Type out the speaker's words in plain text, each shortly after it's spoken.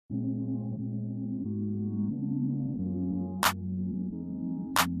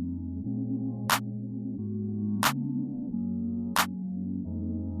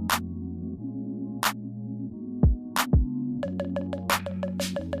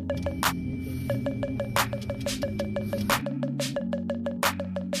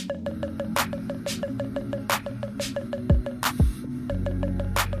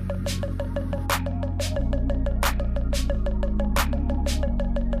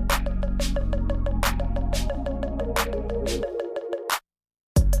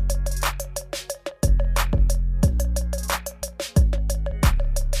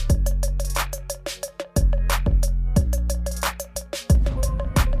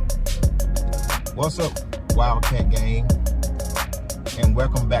What's up, Wildcat Gang, and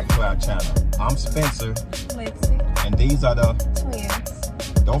welcome back to our channel. I'm Spencer, Lexi, and these are the twins.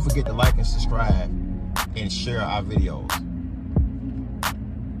 Don't forget to like and subscribe and share our videos.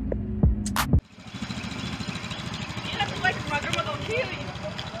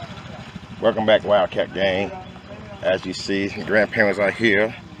 Welcome back, Wildcat Gang. As you see, grandparents are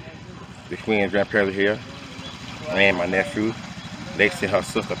here. The Queen's grandparents are here, and my nephew. Lexi and her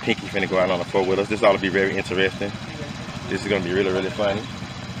sister Pinky finna go out on the floor with us. This ought to be very interesting. This is gonna be really, really funny.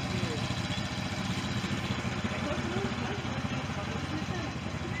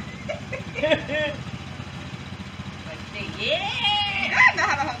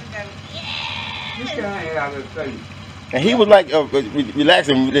 And he was like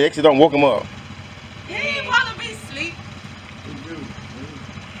relaxing. Lexi don't woke him up. He didn't want to be asleep.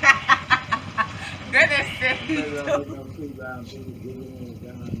 Goodness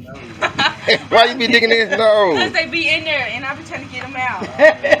Why you be digging in his nose? Because they be in there and I be trying to get them out.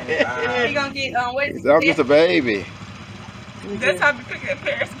 He gonna get what is I'm just a baby. That's how I be cooking at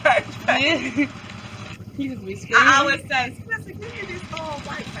Paris Pie. He just be scared. I always say, Spencer, give me this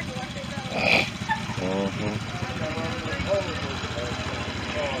white so I can wash it down.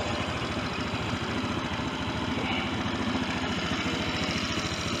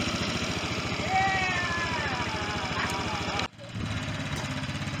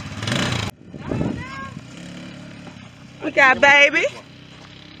 We got baby.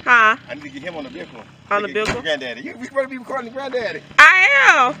 Huh? I need to get him on the vehicle. On the vehicle? Granddaddy. You better be recording the granddaddy. I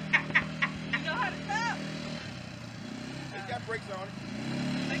am. You know how to stop? It's got brakes on it.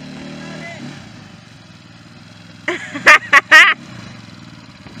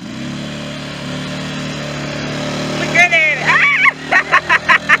 Look at it.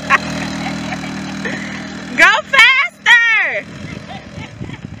 Go faster.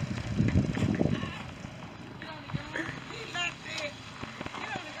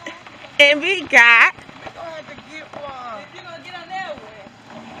 And we got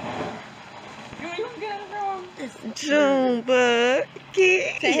June Bug.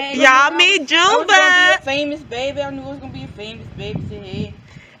 Y'all meet June Bug. Famous baby. I knew it was gonna be a famous baby. Say hey.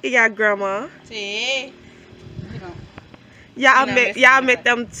 You got grandma. Say hey. Y'all met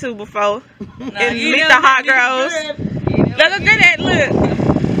them two before. And meet the Hargroves. Look at that, look.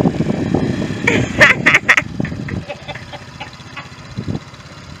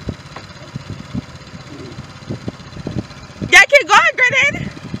 Gotta keep going, granddaddy.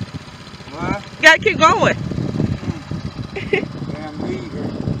 What? Gotta keep going. Damn me.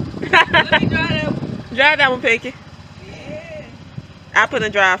 Let me drive that. Drive that one, Pinky. Yeah. I put in the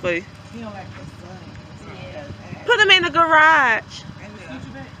drive for you. You don't like the sun. Yeah. Put them in the garage.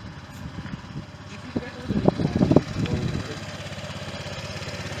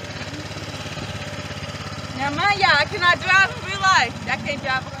 Now mind y'all, I cannot drive in real life. I can't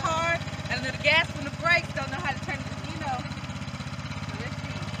drive a car. I don't know the gas from the brakes. Don't know how to turn it, you know. So let's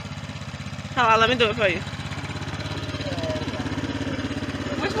see. Hold on, let me do it for you.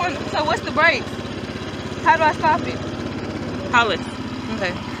 Which one? So what's the brakes? How do I stop it? Hold it.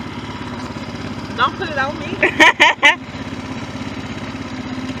 Okay. Don't put it on me.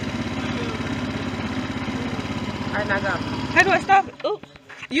 Alright, now go. How do I stop it? Oops.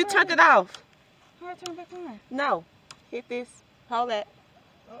 You turned it off. How do I turn it back on? No. Hit this. Hold that.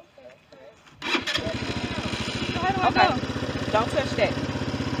 So how do I go? Don't touch that.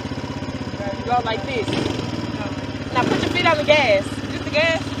 You go like this. Now put your feet on the gas. Just the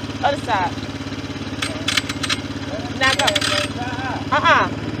gas? Other side. Now go.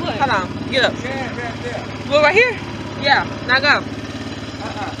 What? Hold on. Get up. Well, right here? Yeah. Now go.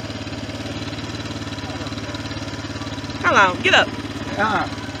 Hold on. Get up.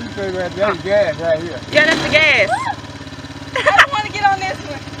 You say that's gas right here. Yeah, that's the gas. I don't want to get on this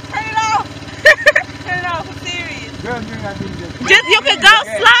one. Turn it off. Turn it off. I'm serious. Just you can go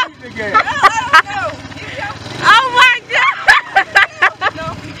slow. I don't know. Oh my God. No,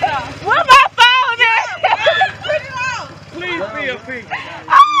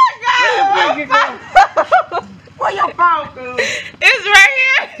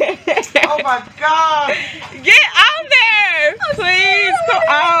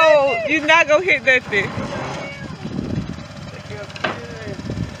 You're not gonna hit nothing.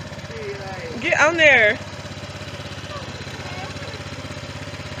 Get on there.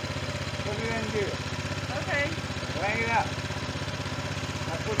 Put it in here. Okay. Hang it out.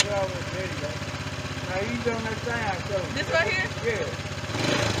 I put it over there. There you go. Now you doing that thing I showed you. This right here? Yeah.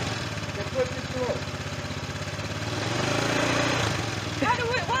 Just put this through.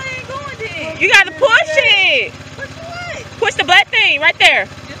 Why ain't going then? You gotta push it. Push what? Push the black thing right there.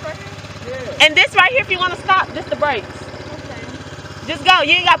 This right here? Yeah. And this right here, if you want to stop, this the brakes. Okay. Just go.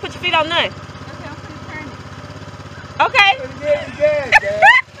 You ain't gotta put your feet on nothing. Okay, I'm finna turn it. Okay. Put it again, Dad.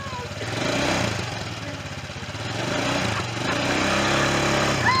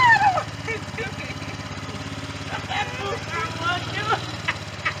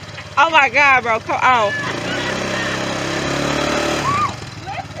 Oh my God, bro. Come on.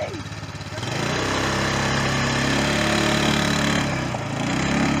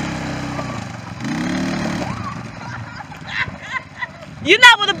 You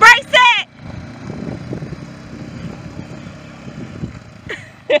know what the brakes at?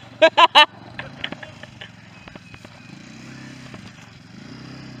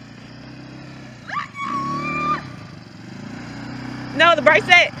 No, the brakes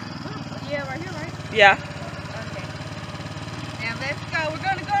at? Yeah, right here, right? Yeah. Okay. Now let's go. We're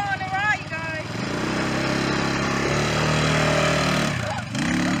gonna go on the ride, you guys.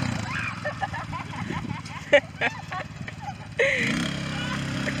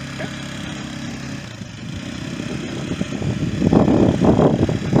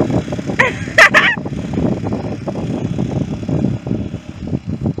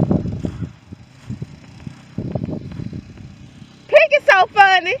 Pink is so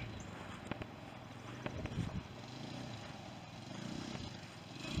funny.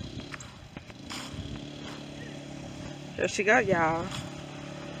 Here she go, y'all.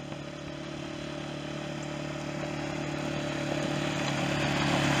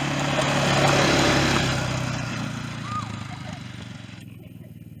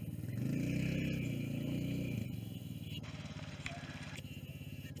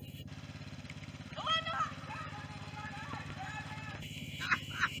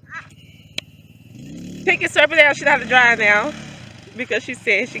 Pink is surfing down. She know how to drive now because she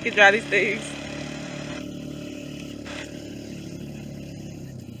said she could drive these things.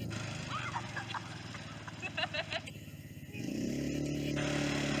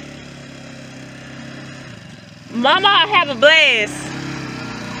 Mama have a blast.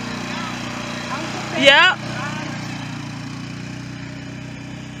 Yep.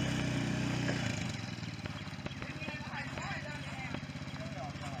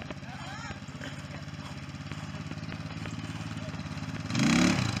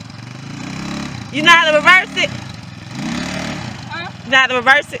 You know how to reverse it? Huh? You know how to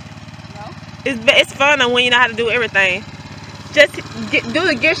reverse it? No. It's fun when you know how to do everything. Just do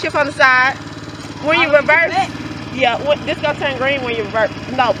the gear shift on the side. When you reverse, yeah, this gonna turn green when you reverse.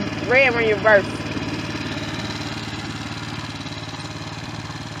 No, red when you reverse.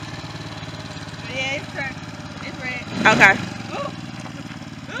 Yeah, it's turned. It's red. Okay. Ooh.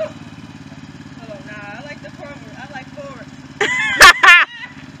 Ooh. Hold on, nah, I like the forward. I like forward.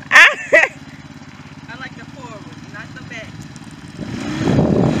 I like the forward, not the back.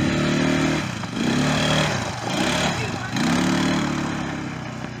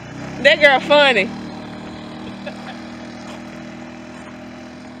 That girl funny.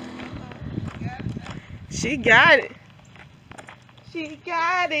 She got it. She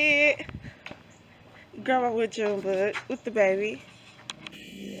got it. Girl with Junebug, with the baby.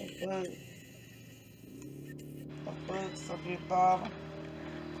 Yeah, bug. A bug, something Bob.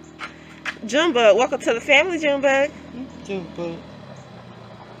 Junebug, welcome to the family, Junebug. Junebug.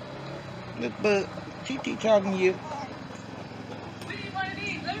 Look, bug. TT talking to you. We need one of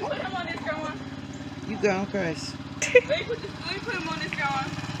these. Let me put him on this drawing. You gone crazy. Let me put him on this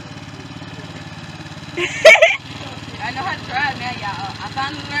drawing. I know how to drive now, y'all. I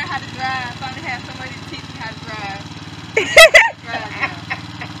finally learned how to drive. I finally had somebody to teach me how to drive. Drive now.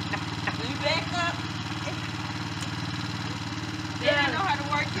 Let me back up. They didn't know how to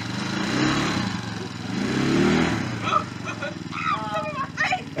work it.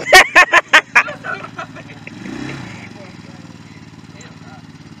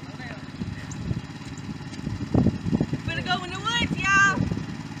 Gonna go in the woods, y'all.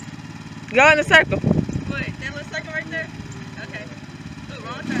 Go in the circle. What? That little circle right there? Okay. Ooh,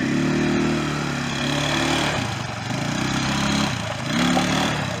 wrong turn.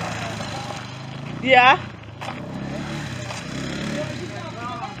 Yeah.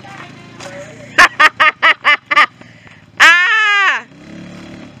 Ah!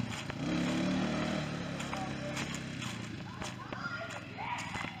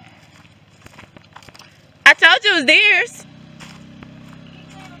 was deers.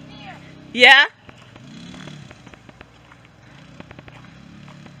 Yeah.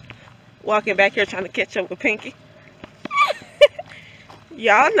 Walking back here trying to catch up with Pinky.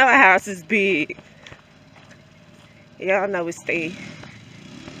 Y'all know our house is big. Y'all know we stay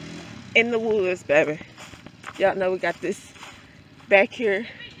in the woods, baby. Y'all know we got this back here.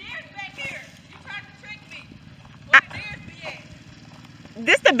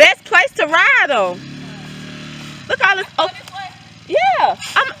 This the best place to ride on. Look all this. Oh, yeah.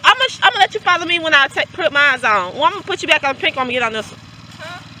 I'm gonna let you follow me when I put mine on. Well, I'm gonna put you back on the pink one. I'm gonna get on this one.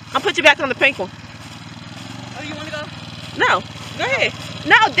 Huh? I'll put you back on the pink one. Oh, you wanna go? No. Go ahead.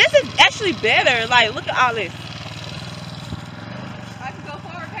 No, this is actually better. Like, look at all this. I can go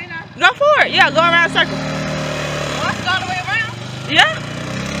forward, can't I? Go for it. Yeah, go around a circle. Oh, I can go all the way around? Yeah.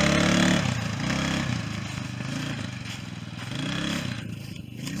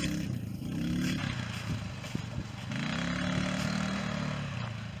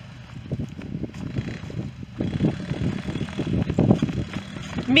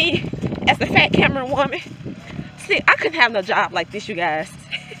 Me, as a fat camera woman, see, I couldn't have no job like this, you guys.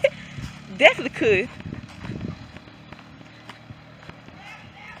 Definitely could.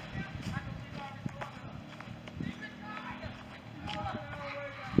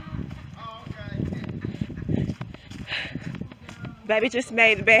 Baby just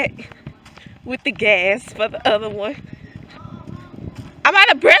made it back with the gas for the other one. I'm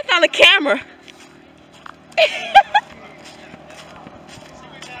out of breath on the camera.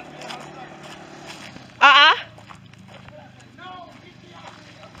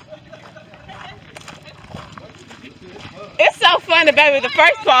 It's so funny, baby, the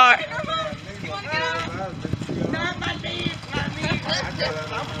first part.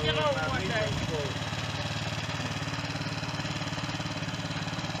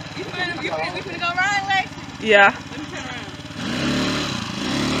 We finna go ride, Lexi? Yeah. Let me turn around.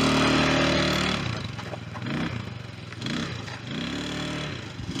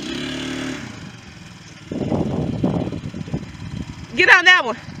 Get on that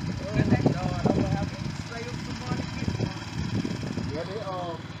one.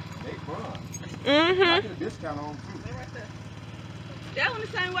 Mm-hmm. I get a discount on too. That one the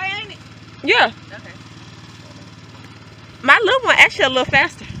same way, ain't it? Yeah. Okay. My little one actually a little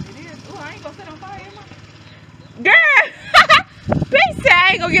faster. It is. Ooh, I ain't gonna set on fire, am I? Girl! Bitch said I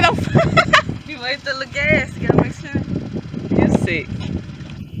ain't gonna get on fire. You wait the little gas, you gotta make sure. You're sick.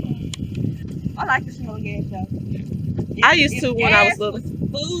 I like the smell of gas though. I used to when I was little.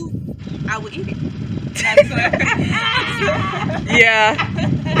 Food, I would eat it. Yeah.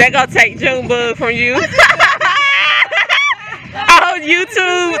 They gonna take Junebug from you. On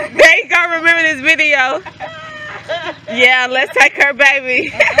YouTube, they gonna remember this video. Yeah, let's take her baby.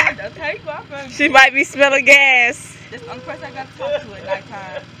 Don't take my baby. She might be smelling gas. That's the only person I got to talk to at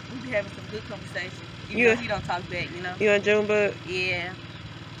nighttime. We be having some good conversations. Even though he don't talk back, you know. You and Junebug? Yeah.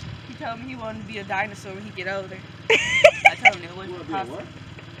 He told me he wanted to be a dinosaur when he get older. I told him that wasn't possible.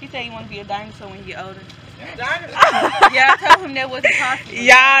 He said he wanted to be a dinosaur when he get older. Yeah, I told him that wasn't possible.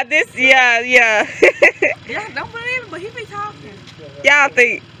 Yeah, yeah. Yeah, don't believe him, but he be talking. Y'all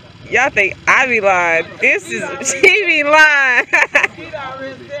think I be lying. She be lying.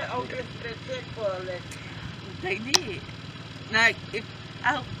 They did. Like, if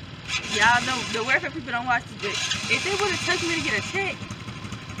I hope y'all know the welfare people don't watch this, but if they would have taken me to get a check,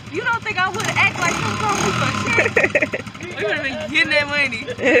 you don't think I would have acted like some wrong for a check? We would have been getting that money.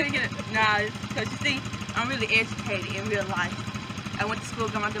 Nah, because you see, I'm really educated in real life. I went to school,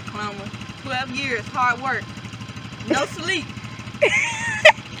 got my diploma. 12 years, hard work. No sleep.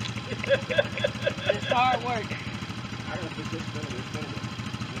 It's hard work.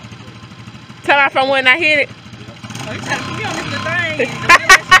 Tell her from when I hit it. Oh, you trying to put me on this little thing.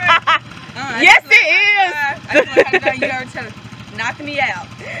 Yes, it is. I just want to have you ever tell her, knock me out.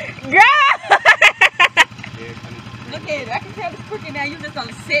 Girl! Look at it. I can tell it's crooked now. You just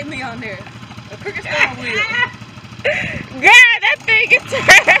gonna set me on there. A crooked steering wheel. Girl, that thing is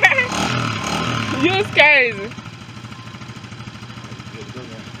turned. You was crazy.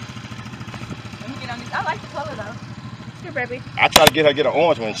 Let me get on this. I like the color though. Here, baby. I tried to get an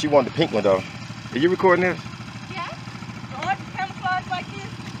orange one. She wanted the pink one though. Are you recording this? Yeah. The orange is camouflage like this.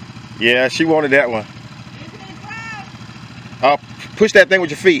 Yeah, she wanted that one. Is it in drive? Push that thing with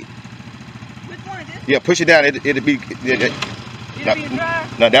your feet. Which one? This? Yeah, push it down. It'll be. It'll be in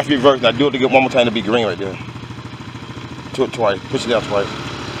drive? No, that's reverse. Now do it again one more time to be green right there. Do it twice. Push it down twice.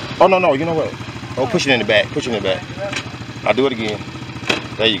 Oh no, you know what? Oh, push it in the back. Push it in the back. Now do it again.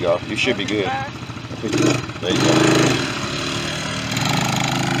 There you go. You should be good. Push it. There you go.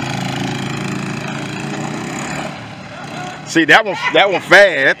 See, that one fast.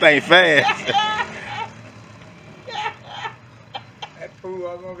 That thing fast. That fool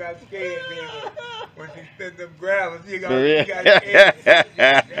almost got scared then when she stood them gravel. She got For real? scared.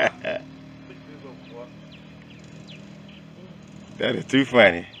 That is too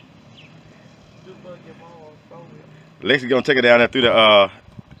funny. Lexi gonna take it down there through the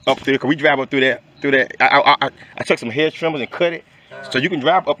up through. Cause we drive up through that. I took some hair trimmers and cut it, so you can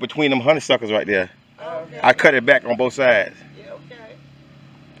drive up between them honeysuckles right there. Okay. I cut it back on both sides. Yeah, okay.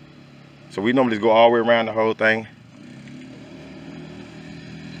 So we normally just go all the way around the whole thing.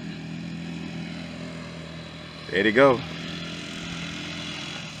 There they go.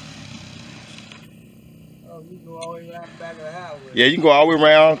 Oh, you go all the way around the back of the house. Yeah, you can go all the way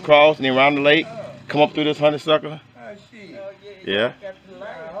around, cross, and then around the lake. Come up through this honeysuckle. Oh, shit. Oh, Yeah.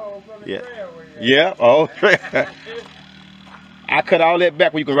 Yeah. Yeah. Oh. I cut all that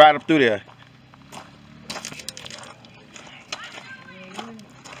back where you can ride up through there.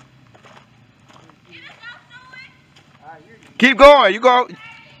 Keep going. You go.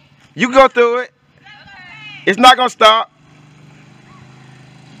 You go through it. It's not gonna stop.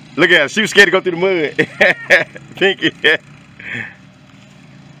 Look at her. She was scared to go through the mud. Pinky.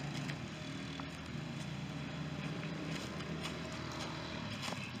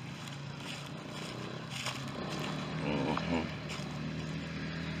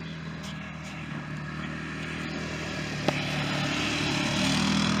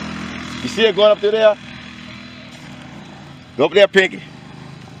 You see her going up through there? Go up there, Pinky.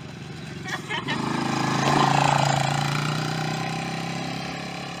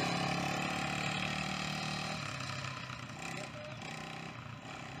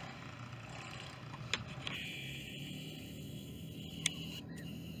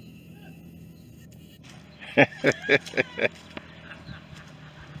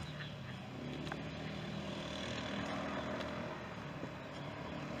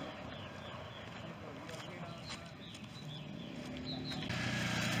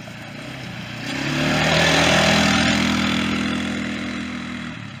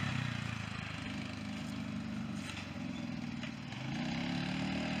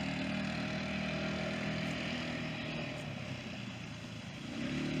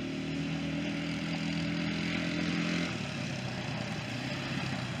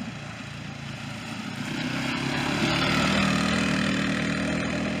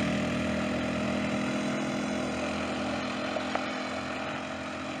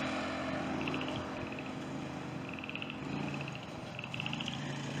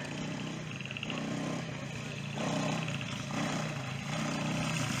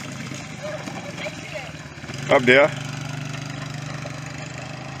 Up there.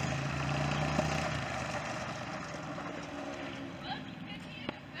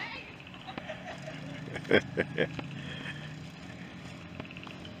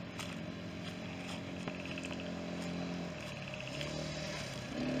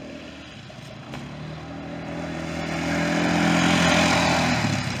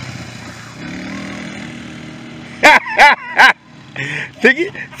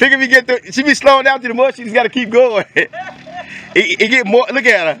 Think if you get through, she be slowing down to the mud, she just gotta keep going. it get more, look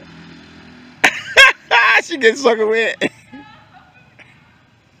at her. She gets sucking wet.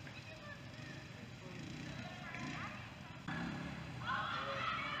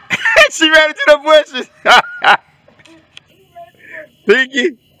 She ran into the bushes.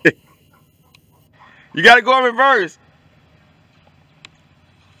 Pinky, you gotta go in reverse.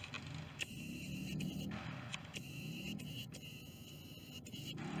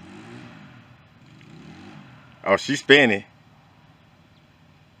 Oh, she's spinning.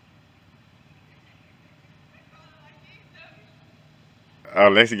 Oh,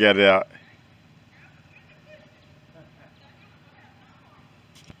 Lexi got it out.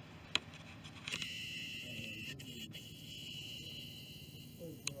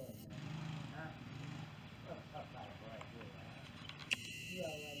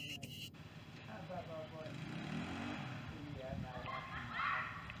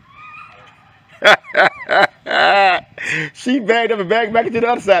 She bagged up and bagged back into the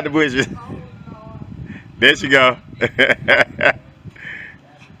other side of the bushes. There she go.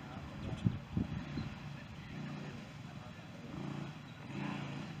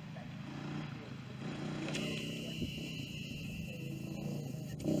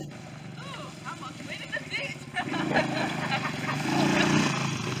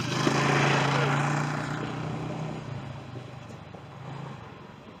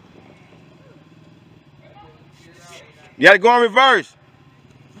 You gotta go in reverse.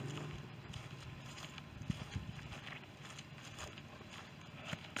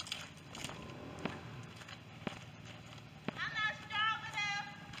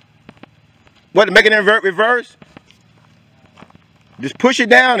 What, to make it invert reverse? Just push it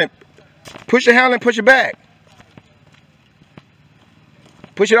down and push the handle and push it back.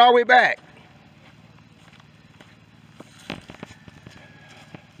 Push it all the way back.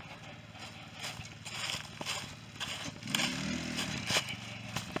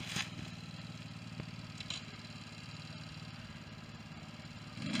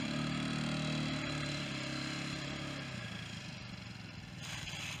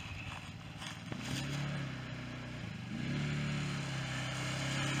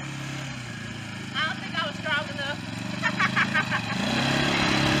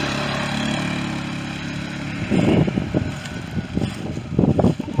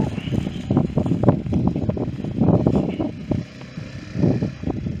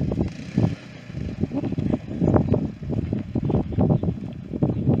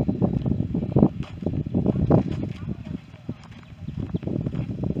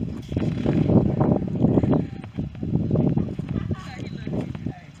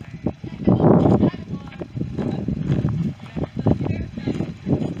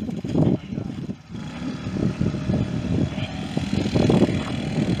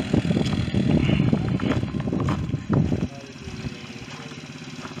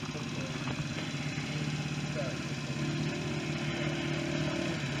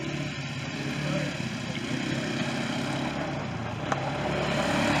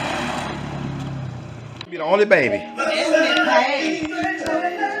 Be the only baby.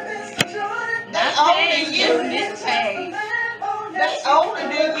 That's older than you, Miss Page. That's older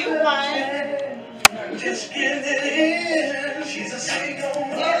than you, man.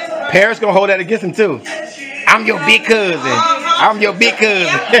 Parents gonna hold that against him too. I'm your big cousin. I'm your big cousin.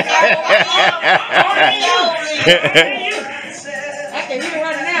 I can hear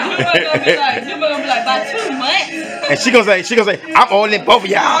her now. You're gonna be like, about 2 months. And she gonna say, I'm older than both of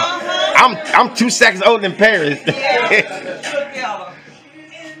y'all. I'm 2 seconds older than Paris.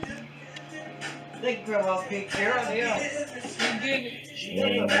 They grow up big girl, yeah.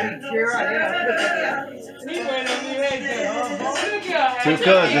 Two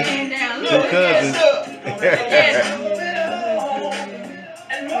cousins. Two cousins.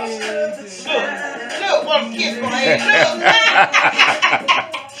 Look, one kiss for her.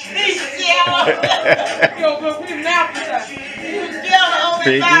 He's yellow. He's yellow on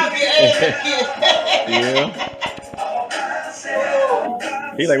his mouth. Yeah.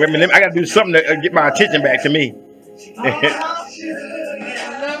 He's like, wait a minute, I gotta do something to get my attention back to me.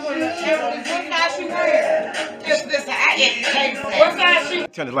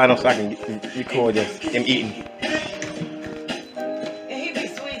 Turn the light on so I can record this, him eating. He be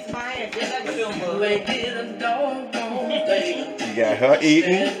sweet smiling. You got her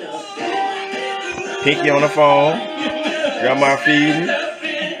eating, Pinky on the phone, Grandma feeding,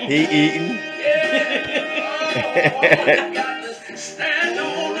 he eating.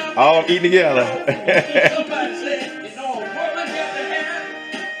 All eating together.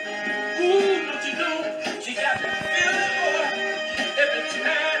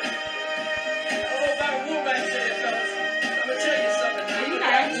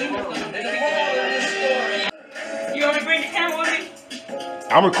 You want to bring the camera with me?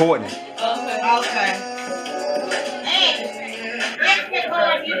 I'm recording. Okay.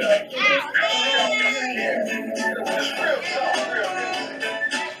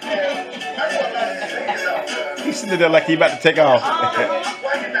 He's sitting there like he about to take off.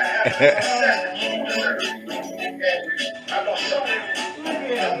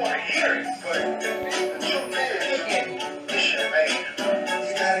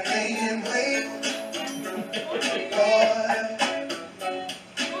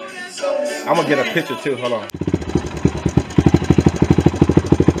 I'm gonna get a picture too. Hold on.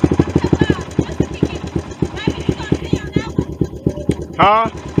 Huh?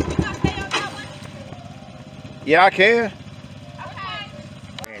 Yeah, I can.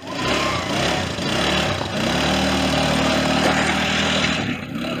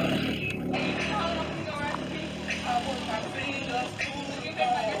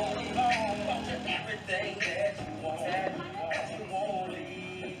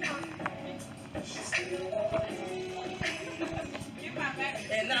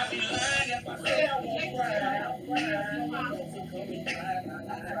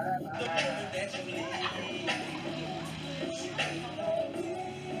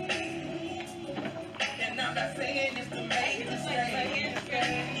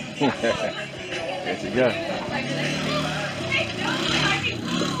 There you go.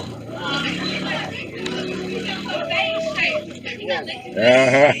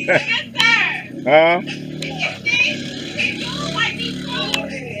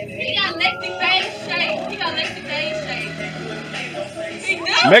 He got Lexi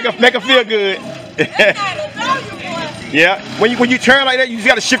Make her feel good. Yeah. When you turn like that, you just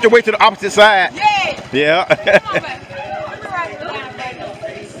gotta shift your weight to the opposite side. Yeah.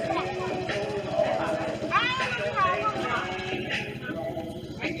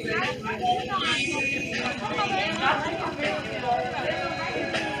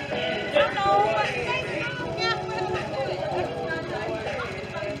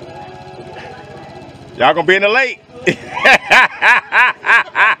 Y'all gonna be in the lake.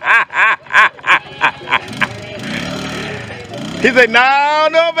 He said, no, I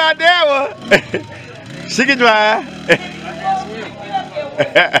don't know about that one. She can drive.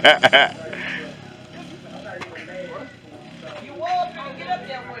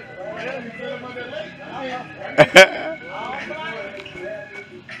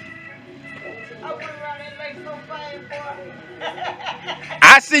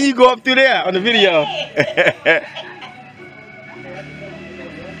 I seen you go up through there on the video.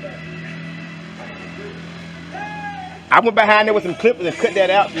 I went behind there with some clippers and cut that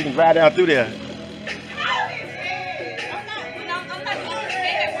out so you can drive down through there.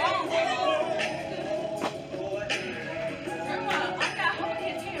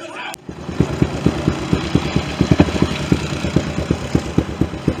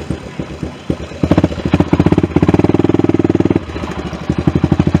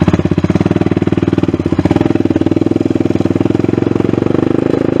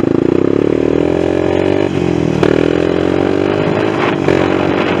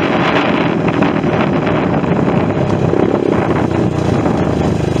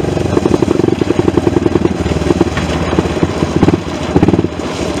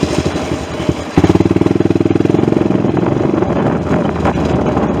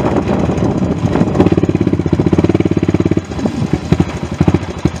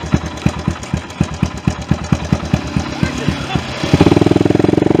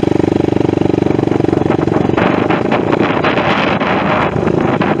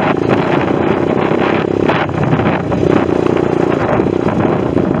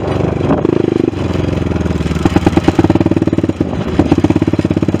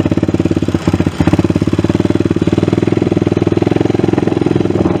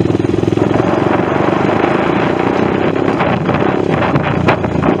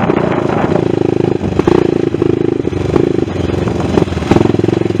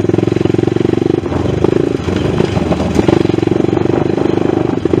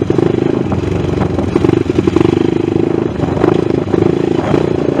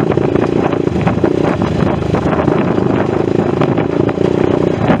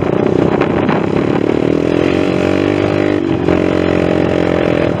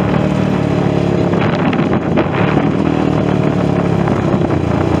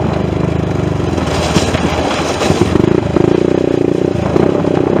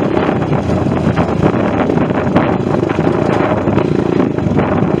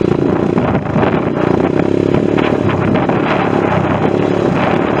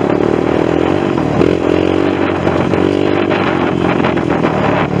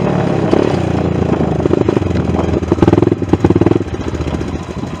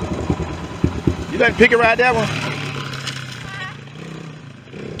 Let Pick it ride that one.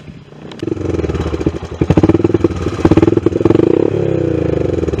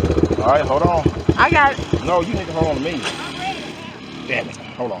 All right, hold on. I got it. No, you need to hold on to me. Damn it.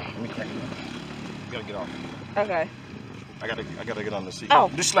 Hold on. Let me crank it. You gotta get off. Okay. I gotta get on the seat. Oh.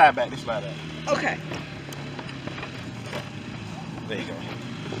 Just slide back. Just slide back. Okay. There you go.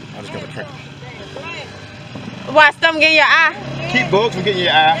 I just gotta crank it. Why, something get in your eye? Keep bugs from getting in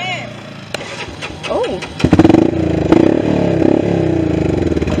your eye. Oh.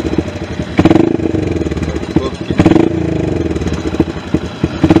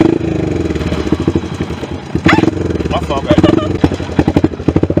 My fault, baby.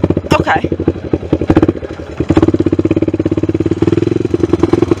 Okay.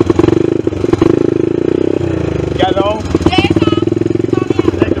 Got it on? Yeah.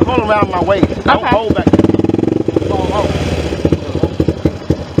 Hold around my waist. Don't hold back. Fall off.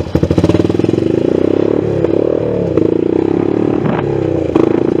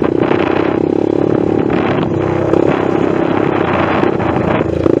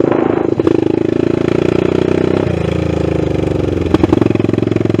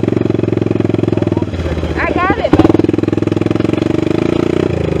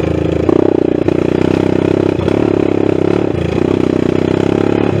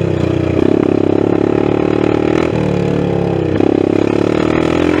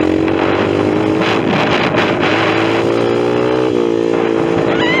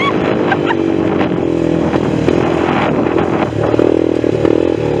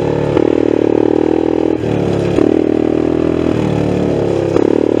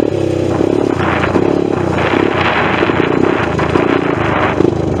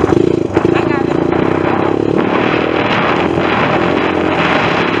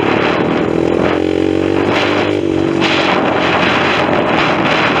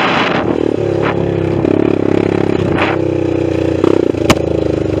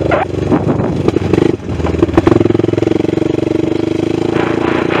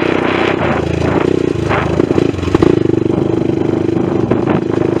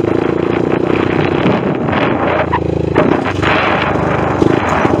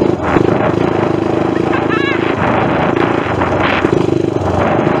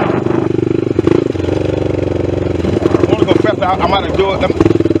 I'm about to do it.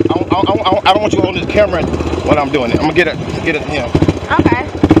 I don't want you holding this camera when I'm doing it. I'm gonna get it to him. Okay.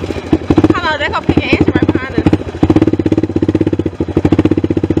 Hold on, they're gonna pick an engine right behind us.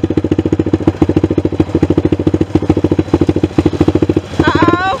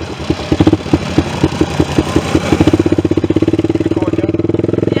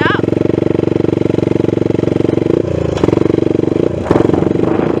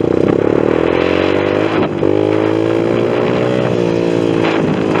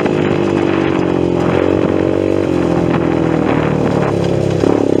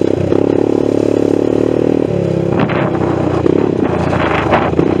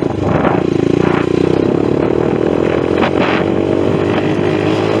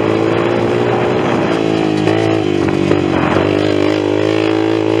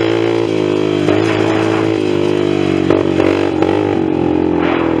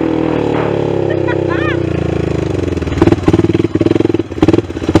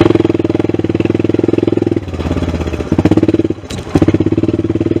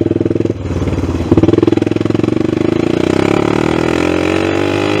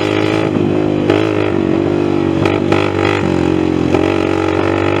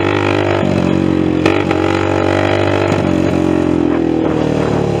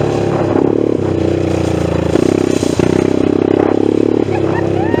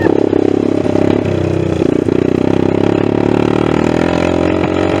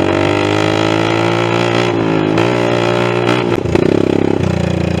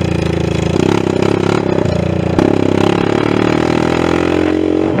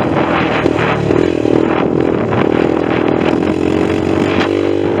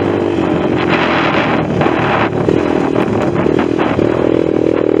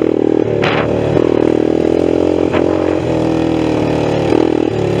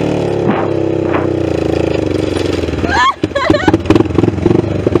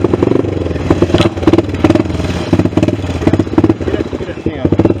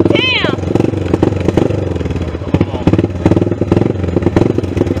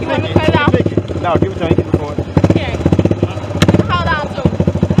 No, give it to him. He can record. Here. Hold on to.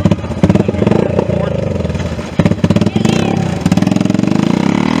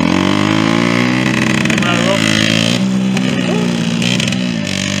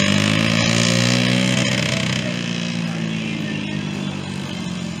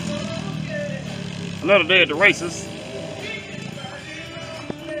 Another day at the races.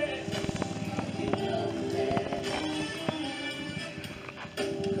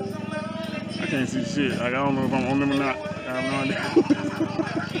 I can't see shit. Like, I don't know if I'm on them or not. I have no idea.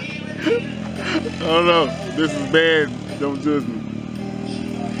 I don't know. This is bad. Don't judge me.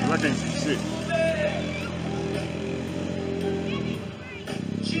 'Cause I can't see shit. I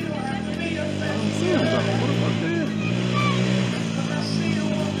don't see him though. What the fuck is that?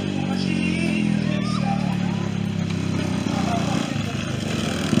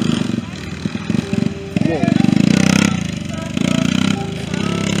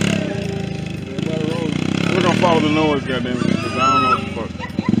 We're gonna follow the noise, goddamn it, because I don't know what the fuck.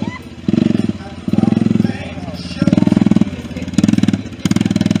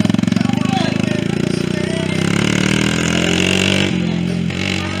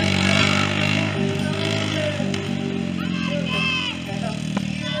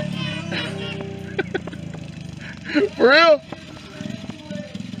 For real?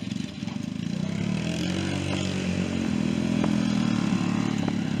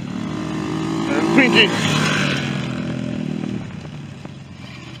 That's Pinky.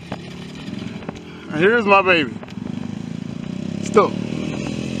 Here's my baby. Stop.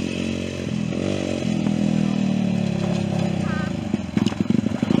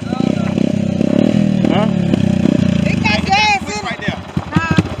 Huh? It got gas in it. Right there.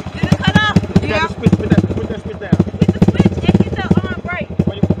 Huh? Did it cut off? You got to switch, put that switch down. Hit the switch and hit the brake.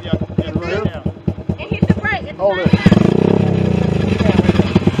 Yeah, right here. And hit the brake at the Hold same it. time.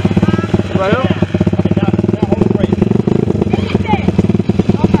 Right here? Okay, now hold the brake. And hit that.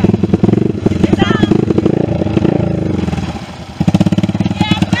 Okay. It's on.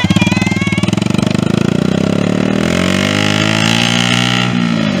 Yeah, ready?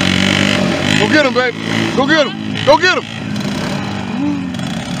 Go get him, baby. Go get him. Go get him.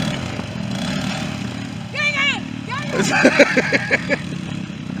 Gang on.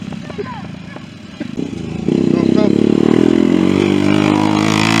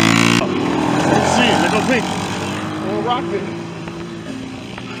 Shit, let go pink.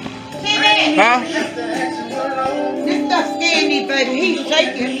 Timmy, Huh? this stuff scared me, baby. He's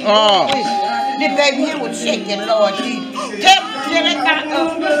shaking. Oh. This baby here was shaking, Lord Jesus. Tell that guy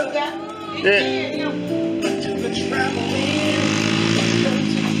Yeah. him.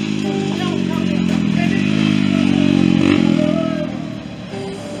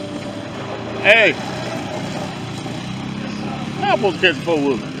 supposed to catch the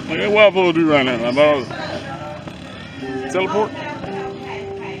four-wheeler? What am I supposed to do right now? I'm about teleport?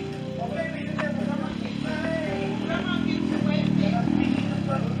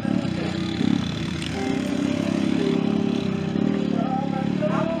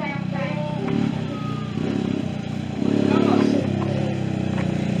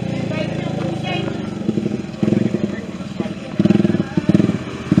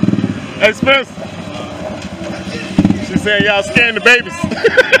 Hey, Spencer. She said y'all scaring the babies. Look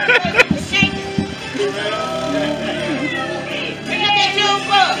at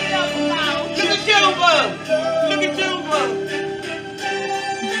Junebug. Look at Junebug. Look at Junebug.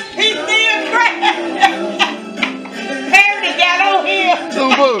 He's still crying. Harry got on here.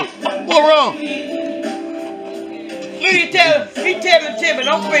 Junebug, what wrong? Look, he telling Timmy,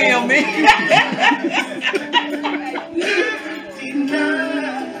 don't film me.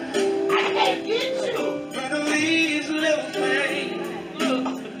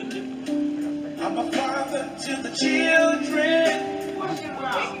 I'm a father to the children.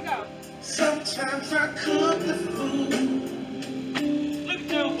 Sometimes I cook the food. Look at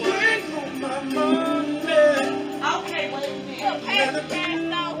Junebug. Bring home my Monday. Okay, wait a minute.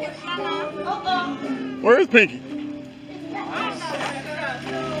 Where is Pinky?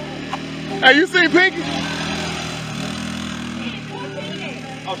 Hey, you seen Pinky?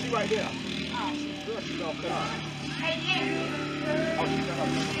 Oh, she right there. Girl, she gonna cut off. Oh, she got her.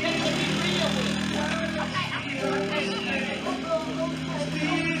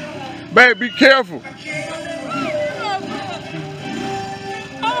 Babe, be careful.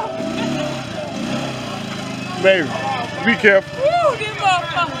 Baby, be careful.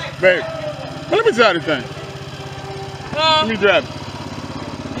 Babe, let me try this thing. Let me drive it.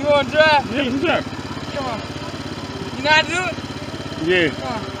 You want to drive? Yeah, let me drive it. Come on. You know how to do it? Yeah.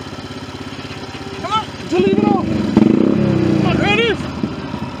 Come on. Come on. Just leave it on. There it is.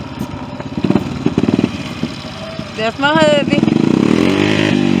 That's my hubby.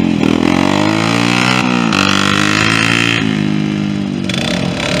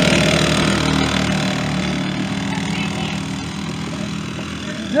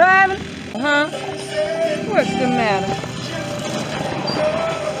 Driving? Huh? What's the matter?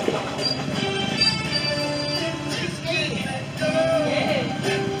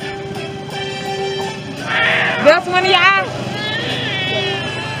 That's one of y'all?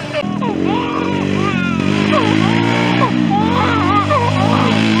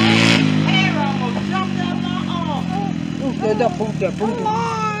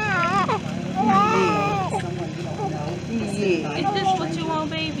 Is this what you want,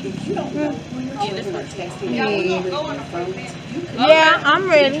 baby? Yeah, I'm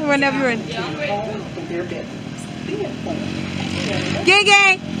ready whenever you're ready.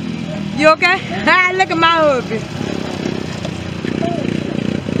 Gigi, you okay? Hi, look at my hubby.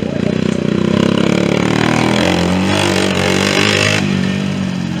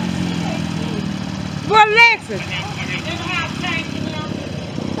 What, Lexi?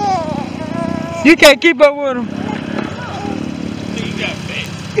 You can't keep up with him.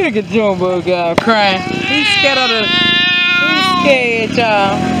 Look at Junebug guy crying. He's scared of the. He's scared,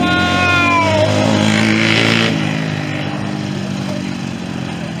 y'all.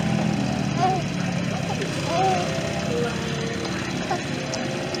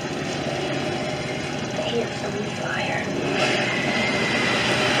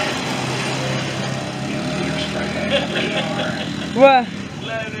 What?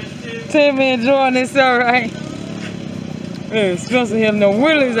 Timmy enjoying this, alright. Yeah, Spencer hitting the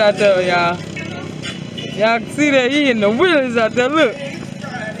wheelies out there, y'all. Y'all can see that he hitting the wheelies out there, look.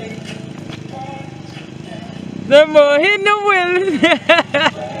 That boy hitting the wheelies.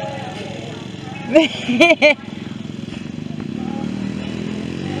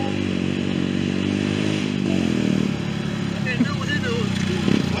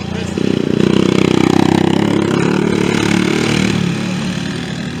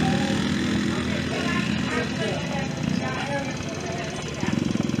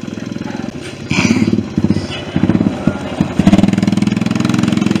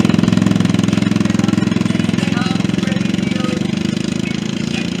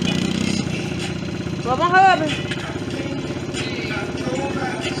 Where my husband?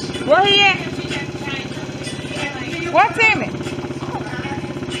 Where he at? Where Timmy?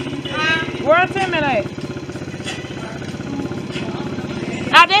 Where Timmy at?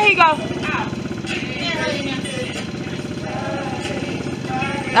 Oh, there he go.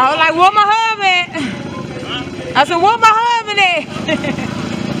 I was like, where my husband? I said, where my husband at?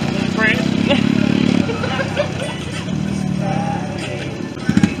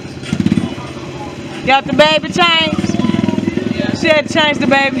 Got the baby changed? Yes. she had to change the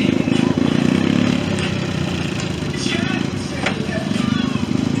baby.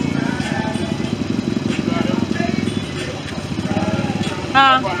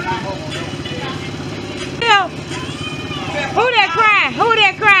 Huh? Yeah. Who that crying? Who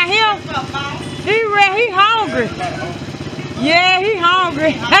that crying? Him? He hungry. Yeah, he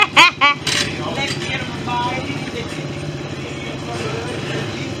hungry.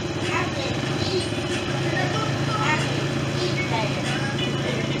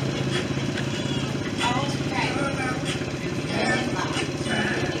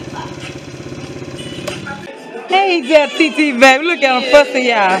 Hey, he just TT, baby. Look at him fussing,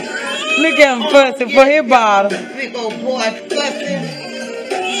 y'all. Look at him fussing for his bottle. Big old boy fussing.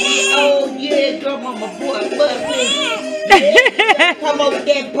 Oh, yeah, your mama boy fussing. Yeah, come over with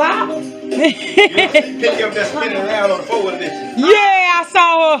that bottle. Pick up that spinning around on the floor with it. Yeah, I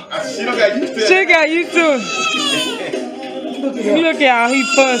saw her. She don't got used to it. She got used to it. Look at how he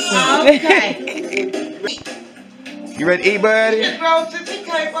fussing. Okay. You ready to eat, buddy? He grown since he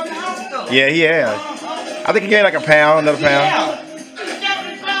came from the hospital. Yeah, he has. I think he gained like a pound, another pound. Yeah.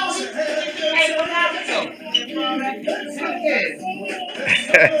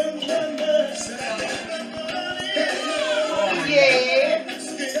 Yeah.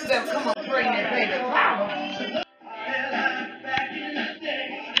 Come on, bring that baby power.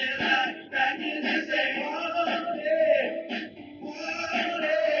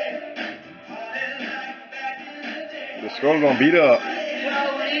 The scroll's gonna beat up.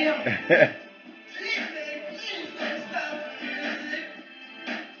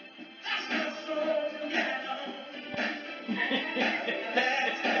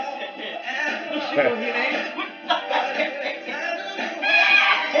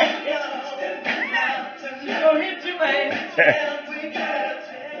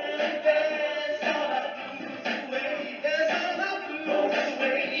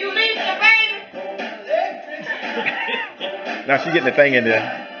 Now she's getting the thing in there.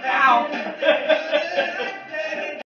 Ow.